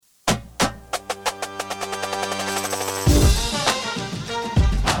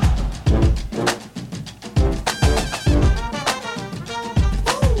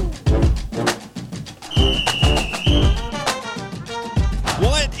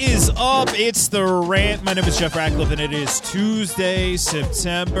is up? It's The Rant. My name is Jeff Ratcliffe, and it is Tuesday,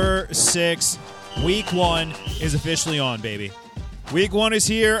 September 6th. Week 1 is officially on, baby. Week 1 is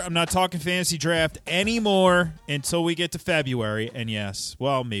here. I'm not talking fantasy draft anymore until we get to February. And yes,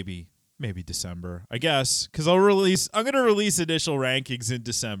 well, maybe December, I guess, because I'm going to release initial rankings in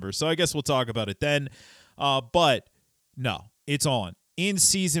December. So I guess we'll talk about it then. But no, it's on.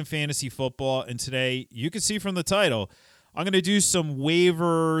 In-season fantasy football. And today, you can see from the title, I'm going to do some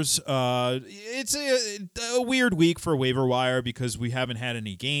waivers. It's a weird week for waiver wire because we haven't had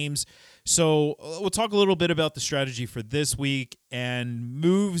any games. So we'll talk a little bit about the strategy for this week and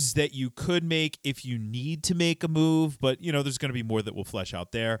moves that you could make if you need to make a move. But, you know, there's going to be more that we'll flesh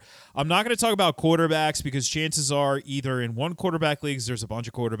out there. I'm not going to talk about quarterbacks because chances are either in one quarterback leagues, there's a bunch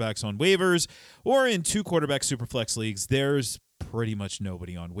of quarterbacks on waivers, or in two quarterback superflex leagues, there's pretty much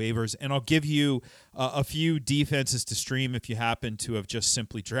nobody on waivers. And I'll give you a few defenses to stream if you happen to have just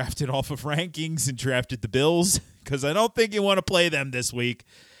simply drafted off of rankings and drafted the Bills, because I don't think you want to play them this week.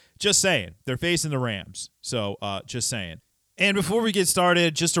 Just saying. They're facing the Rams. So just saying. And before we get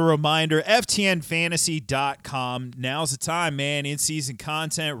started, just a reminder, ftnfantasy.com. Now's the time, man. In-season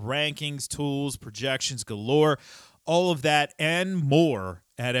content, rankings, tools, projections galore. All of that and more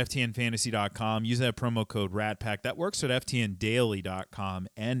at ftnfantasy.com. Use that promo code RATPACK. That works at ftndaily.com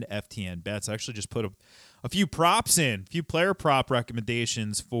and FTN Bets. I actually just put a few props in, a few player prop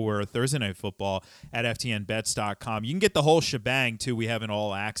recommendations for Thursday Night Football at ftnbets.com. You can get the whole shebang, too. We have an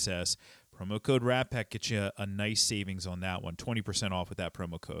all access. Promo code RATPACK gets you a nice savings on that one, 20% off with that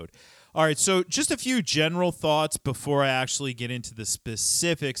promo code. All right, so just a few general thoughts before I actually get into the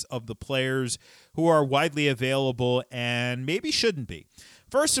specifics of the players who are widely available and maybe shouldn't be.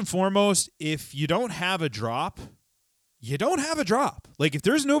 First and foremost, if you don't have a drop, you don't have a drop. Like, if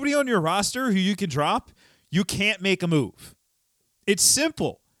there's nobody on your roster who you can drop, you can't make a move. It's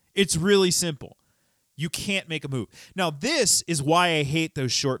simple. It's really simple. You can't make a move. Now, this is why I hate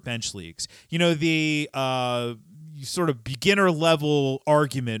those short bench leagues. You know, the sort of beginner level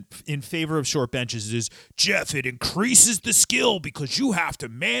argument in favor of short benches is, Jeff, it increases the skill because you have to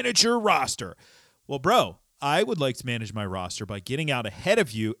manage your roster. Well, bro, I would like to manage my roster by getting out ahead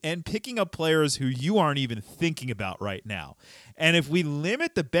of you and picking up players who you aren't even thinking about right now. And if we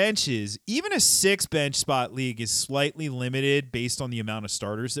limit the benches, even a 6-bench spot league is slightly limited based on the amount of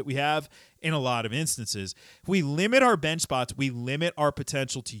starters that we have in a lot of instances. If we limit our bench spots, we limit our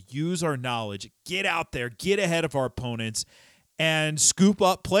potential to use our knowledge, get out there, get ahead of our opponents, and scoop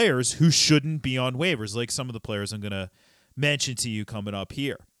up players who shouldn't be on waivers, like some of the players I'm going to mention to you coming up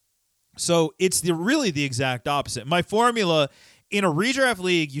here. So it's really the exact opposite. My formula, in a redraft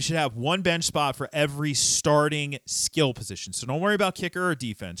league, you should have one bench spot for every starting skill position. So don't worry about kicker or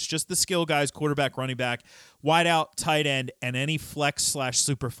defense. Just the skill guys, quarterback, running back, wide out, tight end, and any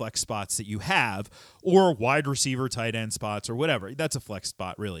flex/super flex spots that you have, or wide receiver, tight end spots, or whatever. That's a flex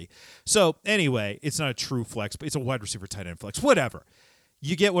spot, really. So anyway, it's not a true flex, but it's a wide receiver, tight end flex, whatever.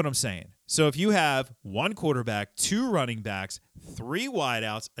 You get what I'm saying. So if you have one quarterback, two running backs, three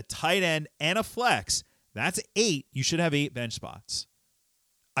wideouts, a tight end, and a flex, that's 8. You should have 8 bench spots.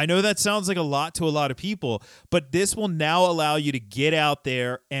 I know that sounds like a lot to a lot of people, but this will now allow you to get out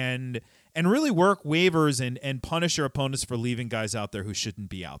there and really work waivers and punish your opponents for leaving guys out there who shouldn't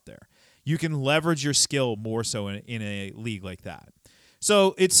be out there. You can leverage your skill more so in a league like that.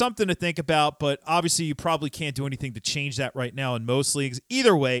 So it's something to think about, but obviously you probably can't do anything to change that right now in most leagues.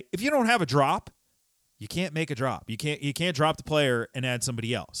 Either way, if you don't have a drop, you can't make a drop. You can't drop the player and add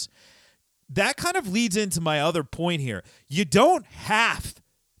somebody else. That kind of leads into my other point here. You don't have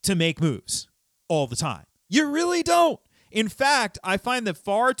to make moves all the time. You really don't. In fact, I find that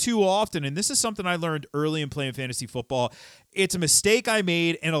far too often, and this is something I learned early in playing fantasy football, it's a mistake I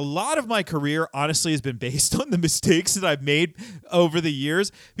made, and a lot of my career, honestly, has been based on the mistakes that I've made over the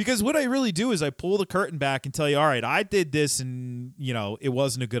years, because what I really do is I pull the curtain back and tell you, all right, I did this, and, you know, it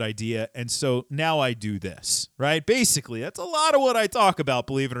wasn't a good idea, and so now I do this, right? Basically, that's a lot of what I talk about,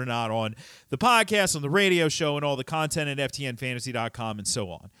 believe it or not, on the podcast, on the radio show, and all the content at ftnfantasy.com and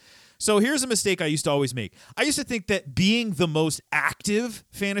so on. So here's a mistake I used to always make. I used to think that being the most active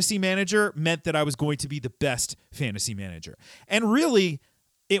fantasy manager meant that I was going to be the best fantasy manager. And really,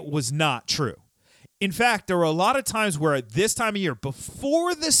 it was not true. In fact, there were a lot of times where at this time of year,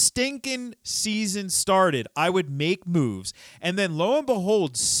 before the stinking season started, I would make moves. And then lo and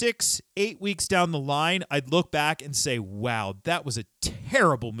behold, 6-8 weeks down the line, I'd look back and say, wow, that was a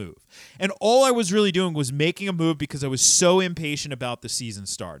terrible move. And all I was really doing was making a move because I was so impatient about the season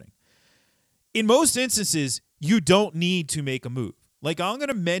starting. In most instances, you don't need to make a move. Like, I'm going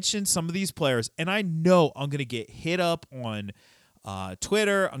to mention some of these players, and I know I'm going to get hit up on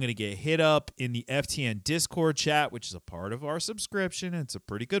Twitter. I'm going to get hit up in the FTN Discord chat, which is a part of our subscription. It's a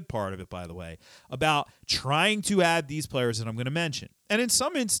pretty good part of it, by the way, about trying to add these players that I'm going to mention. And in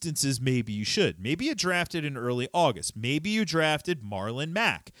some instances, maybe you should. Maybe you drafted in early August. Maybe you drafted Marlon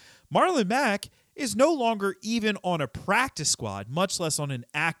Mack. Marlon Mack is no longer even on a practice squad, much less on an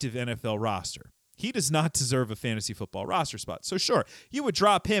active NFL roster. He does not deserve a fantasy football roster spot. So sure, you would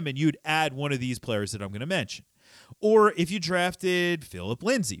drop him and you'd add one of these players that I'm going to mention. Or if you drafted Phillip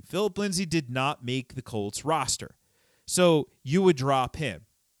Lindsay. Phillip Lindsay did not make the Colts roster. So you would drop him.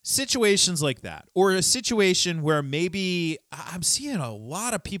 Situations like that. Or a situation where maybe I'm seeing a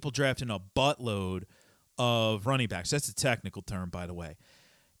lot of people drafting a buttload of running backs. That's a technical term, by the way.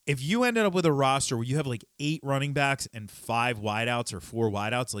 If you ended up with a roster where you have like 8 running backs and 5 wideouts or 4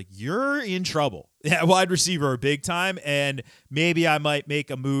 wideouts, like you're in trouble. Yeah, wide receiver are big time, and maybe I might make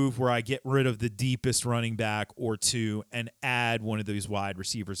a move where I get rid of the deepest running back or 2 and add one of these wide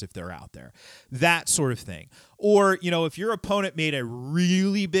receivers if they're out there. That sort of thing. Or, if your opponent made a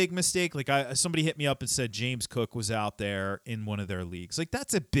really big mistake, like somebody hit me up and said James Cook was out there in one of their leagues. Like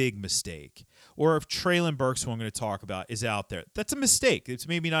that's a big mistake. Or if Traylon Burks, who I'm going to talk about, is out there, that's a mistake. It's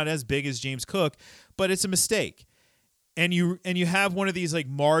maybe not as big as James Cook, but it's a mistake. And you have one of these like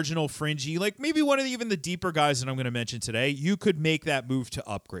marginal fringy, like maybe one of even the deeper guys that I'm going to mention today, you could make that move to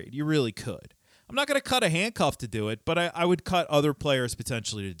upgrade. You really could. I'm not going to cut a handcuff to do it, but I would cut other players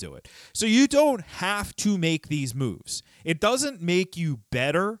potentially to do it. So you don't have to make these moves. It doesn't make you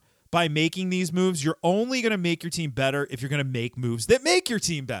better by making these moves. You're only going to make your team better if you're going to make moves that make your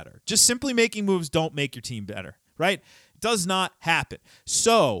team better. Just simply making moves don't make your team better, right? It does not happen.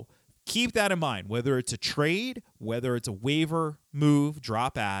 So keep that in mind, whether it's a trade, whether it's a waiver move,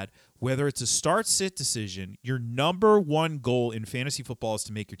 drop add, whether it's a start-sit decision, your number one goal in fantasy football is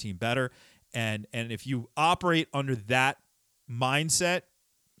to make your team better. And if you operate under that mindset,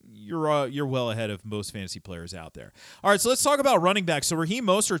 you're well ahead of most fantasy players out there. All right, so let's talk about running backs. So Raheem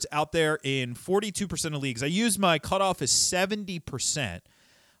Mostert's out there in 42% of leagues. I used my cutoff as 70%.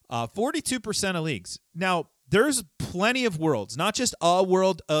 42% of leagues. Now, there's plenty of worlds, not just a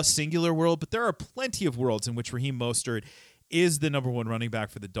world, a singular world, but there are plenty of worlds in which Raheem Mostert is the number one running back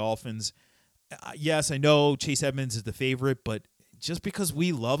for the Dolphins. Yes, I know Chase Edmonds is the favorite, but just because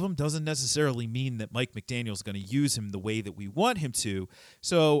we love him doesn't necessarily mean that Mike McDaniel is going to use him the way that we want him to.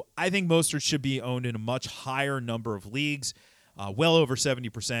 So I think Mostert should be owned in a much higher number of leagues, well over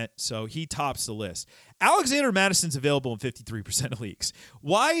 70%. So he tops the list. Alexander Madison's available in 53% of leagues.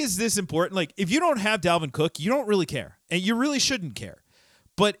 Why is this important? Like, if you don't have Dalvin Cook, you don't really care, and you really shouldn't care.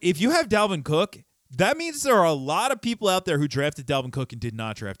 But if you have Dalvin Cook, that means there are a lot of people out there who drafted Dalvin Cook and did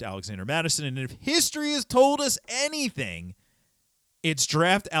not draft Alexander Madison. And if history has told us anything, it's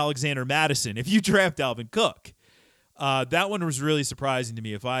draft Alexander Madison if you draft Dalvin Cook. That one was really surprising to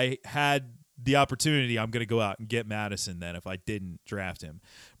me. If I had the opportunity, I'm going to go out and get Madison then if I didn't draft him.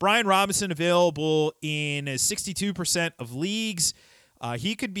 Brian Robinson available in 62% of leagues.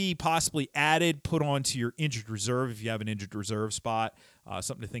 He could be possibly added, put onto your injured reserve if you have an injured reserve spot.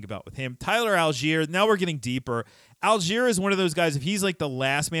 Something to think about with him. Tyler Algier, now we're getting deeper. Algier is one of those guys, if he's like the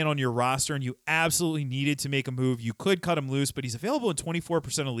last man on your roster and you absolutely needed to make a move, you could cut him loose, but he's available in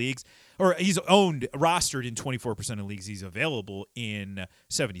 24% of leagues, or he's rostered in 24% of leagues. He's available in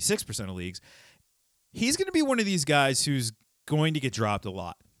 76% of leagues. He's going to be one of these guys who's going to get dropped a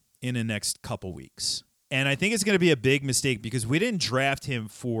lot in the next couple weeks. And I think it's going to be a big mistake because we didn't draft him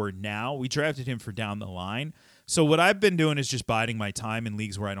for now. We drafted him for down the line. So what I've been doing is just biding my time in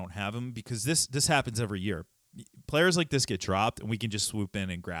leagues where I don't have him because this happens every year. Players like this get dropped, and we can just swoop in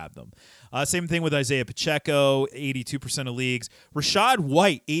and grab them. Same thing with Isaiah Pacheco, 82% of leagues. Rachaad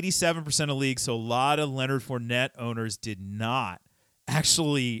White, 87% of leagues. So a lot of Leonard Fournette owners did not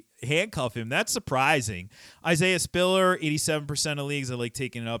actually handcuff him. That's surprising. Isaiah Spiller, 87% of leagues. I like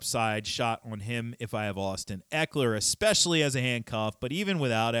taking an upside shot on him if I have Austin Eckler, especially as a handcuff. But even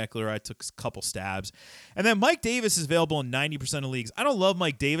without Eckler, I took a couple stabs. And then Mike Davis is available in 90% of leagues. I don't love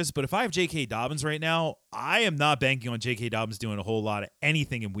Mike Davis, but if I have J.K. Dobbins right now, I am not banking on J.K. Dobbins doing a whole lot of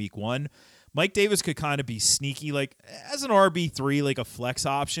anything in week 1. Mike Davis could kind of be sneaky, like as an RB3, like a flex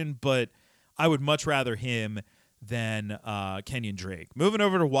option, but I would much rather him than Kenyon Drake. Moving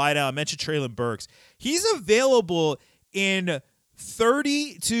over to wideout, I mentioned Traylon Burks. He's available in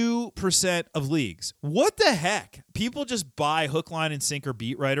 32% of leagues. What the heck? People just buy hook, line, and sinker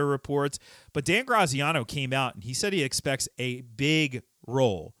beat writer reports, but Dan Graziano came out and he said he expects a big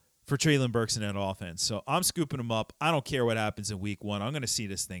role for Treylon Burks in that offense. So I'm scooping him up. I don't care what happens in week 1. I'm going to see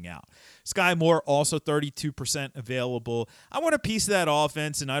this thing out. Sky Moore, also 32% available. I want a piece of that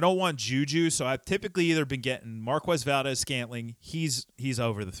offense, and I don't want Juju, so I've typically either been getting Marquez Valdez-Scantling. He's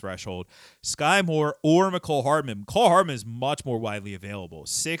over the threshold. Sky Moore or McCole Hardman. McCole Hardman is much more widely available,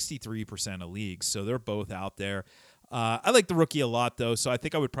 63% of leagues, so they're both out there. I like the rookie a lot, though, so I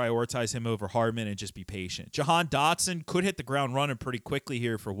think I would prioritize him over Hardman and just be patient. Jahan Dotson could hit the ground running pretty quickly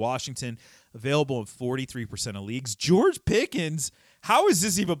here for Washington, available in 43% of leagues. George Pickens, how is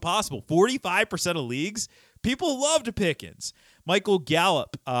this even possible? 45% of leagues? People loved Pickens. Michael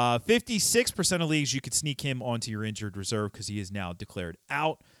Gallup, 56% of leagues, you could sneak him onto your injured reserve because he is now declared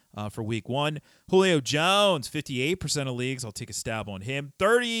out for week 1. Julio Jones, 58% of leagues. I'll take a stab on him.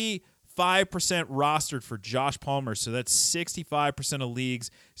 35% rostered for Josh Palmer, so that's 65% of leagues,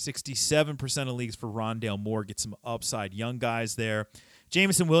 67% of leagues for Rondale Moore. Get some upside young guys there.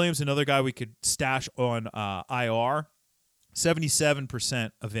 Jameson Williams, another guy we could stash on IR,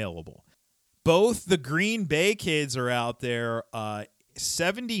 77% available. Both the Green Bay kids are out there,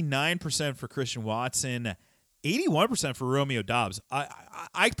 79% for Christian Watson, 81% for Romeo Doubs.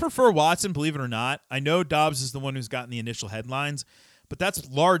 I prefer Watson, believe it or not. I know Doubs is the one who's gotten the initial headlines, but that's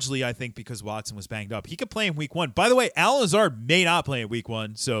largely, I think, because Watson was banged up. He could play in week 1. By the way, Allen Lazard may not play in week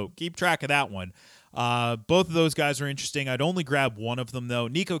 1, so keep track of that one. Both of those guys are interesting. I'd only grab one of them, though.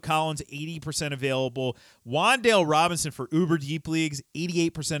 Nico Collins, 80% available. Wan'Dale Robinson for Uber Deep Leagues,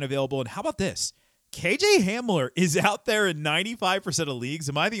 88% available. And how about this? KJ Hamler is out there in 95% of leagues.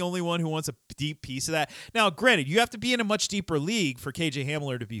 Am I the only one who wants a deep piece of that? Now, granted, you have to be in a much deeper league for KJ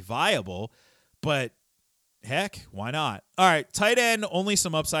Hamler to be viable, but heck, why not? All right, tight end, only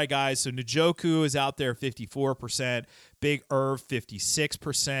some upside guys. So Njoku is out there, 54%. Big Irv,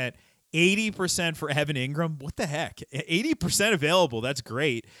 56%. 80% for Evan Ingram. What the heck? 80% available. That's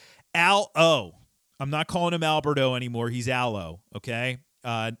great. Al-O. I'm not calling him Alberto anymore. He's Al-O, okay?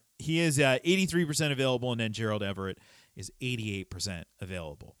 He is 83% available, and then Gerald Everett is 88%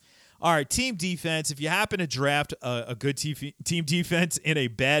 available. All right, team defense. If you happen to draft a good team defense in a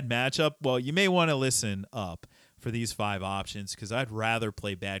bad matchup, well, you may want to listen up for these 5 options because I'd rather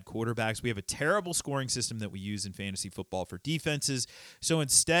play bad quarterbacks. We have a terrible scoring system that we use in fantasy football for defenses. So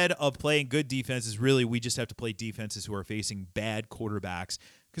instead of playing good defenses, really, we just have to play defenses who are facing bad quarterbacks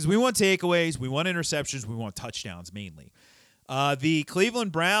because we want takeaways, we want interceptions, we want touchdowns mainly. The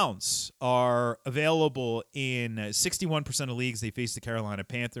Cleveland Browns are available in 61% of leagues. They face the Carolina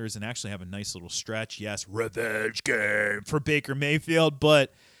Panthers and actually have a nice little stretch. Yes, revenge game for Baker Mayfield,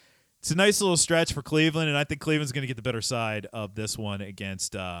 but it's a nice little stretch for Cleveland, and I think Cleveland's going to get the better side of this one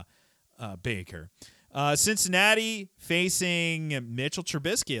against Baker. Cincinnati facing Mitchell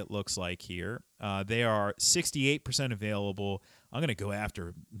Trubisky, it looks like here. They are 68% available. I'm going to go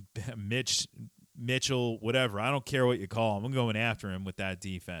after Mitchell, whatever. I don't care what you call him. I'm going after him with that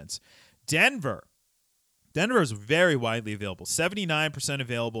defense. Denver is very widely available, 79%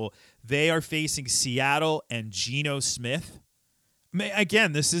 available. They are facing Seattle and Geno Smith.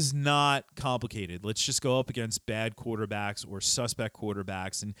 Again, this is not complicated. Let's just go up against bad quarterbacks or suspect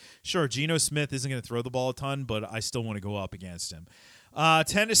quarterbacks. And sure, Geno Smith isn't going to throw the ball a ton, but I still want to go up against him.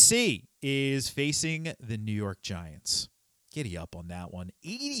 Tennessee is facing the New York Giants. Giddy up on that one.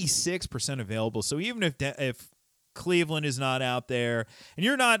 86% available. So even if Cleveland is not out there and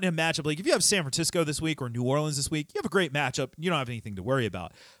you're not in a matchup, like if you have San Francisco this week or New Orleans this week, you have a great matchup. You don't have anything to worry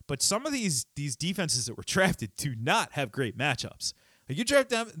about. But some of these defenses that were drafted do not have great matchups. Like you draft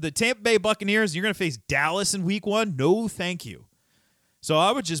the Tampa Bay Buccaneers, you're going to face Dallas in week 1. No, thank you. So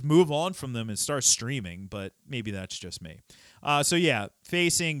I would just move on from them and start streaming, but maybe that's just me. So yeah,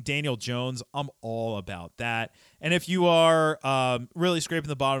 facing Daniel Jones, I'm all about that. And if you are really scraping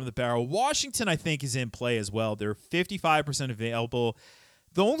the bottom of the barrel, Washington, I think, is in play as well. They're 55% available.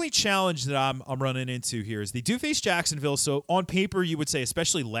 The only challenge that I'm running into here is they do face Jacksonville. So on paper, you would say,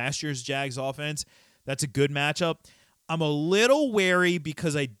 especially last year's Jags offense, that's a good matchup. I'm a little wary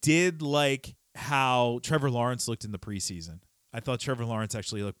because I did like how Trevor Lawrence looked in the preseason. I thought Trevor Lawrence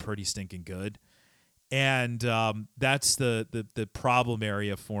actually looked pretty stinking good. And that's the problem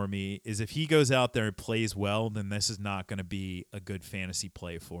area for me is if he goes out there and plays well, then this is not going to be a good fantasy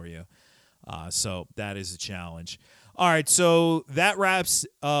play for you. So that is a challenge. All right, so that wraps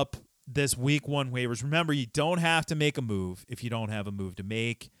up this week 1 waivers. Remember, you don't have to make a move if you don't have a move to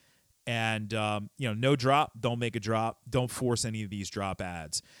make. And, no drop, don't make a drop. Don't force any of these drop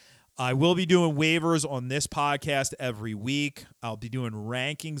ads. I will be doing waivers on this podcast every week. I'll be doing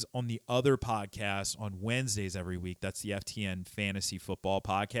rankings on the other podcasts on Wednesdays every week. That's the FTN Fantasy Football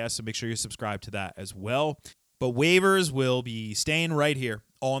Podcast. So make sure you subscribe to that as well. But waivers will be staying right here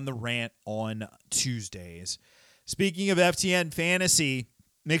on the rant on Tuesdays. Speaking of FTN Fantasy,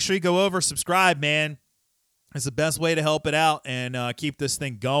 make sure you go over, subscribe, man. It's the best way to help it out and keep this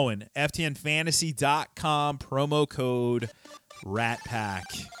thing going. FTNFantasy.com, promo code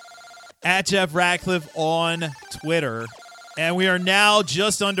RATPACK. At Jeff Ratcliffe on Twitter. And we are now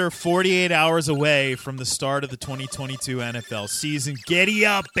just under 48 hours away from the start of the 2022 NFL season. Giddy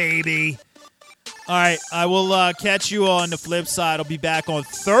up, baby. All right, I will catch you on the flip side. I'll be back on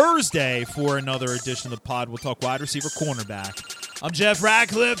Thursday for another edition of the pod. We'll talk wide receiver cornerback. I'm Jeff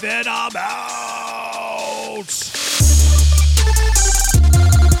Ratcliffe, and I'm out.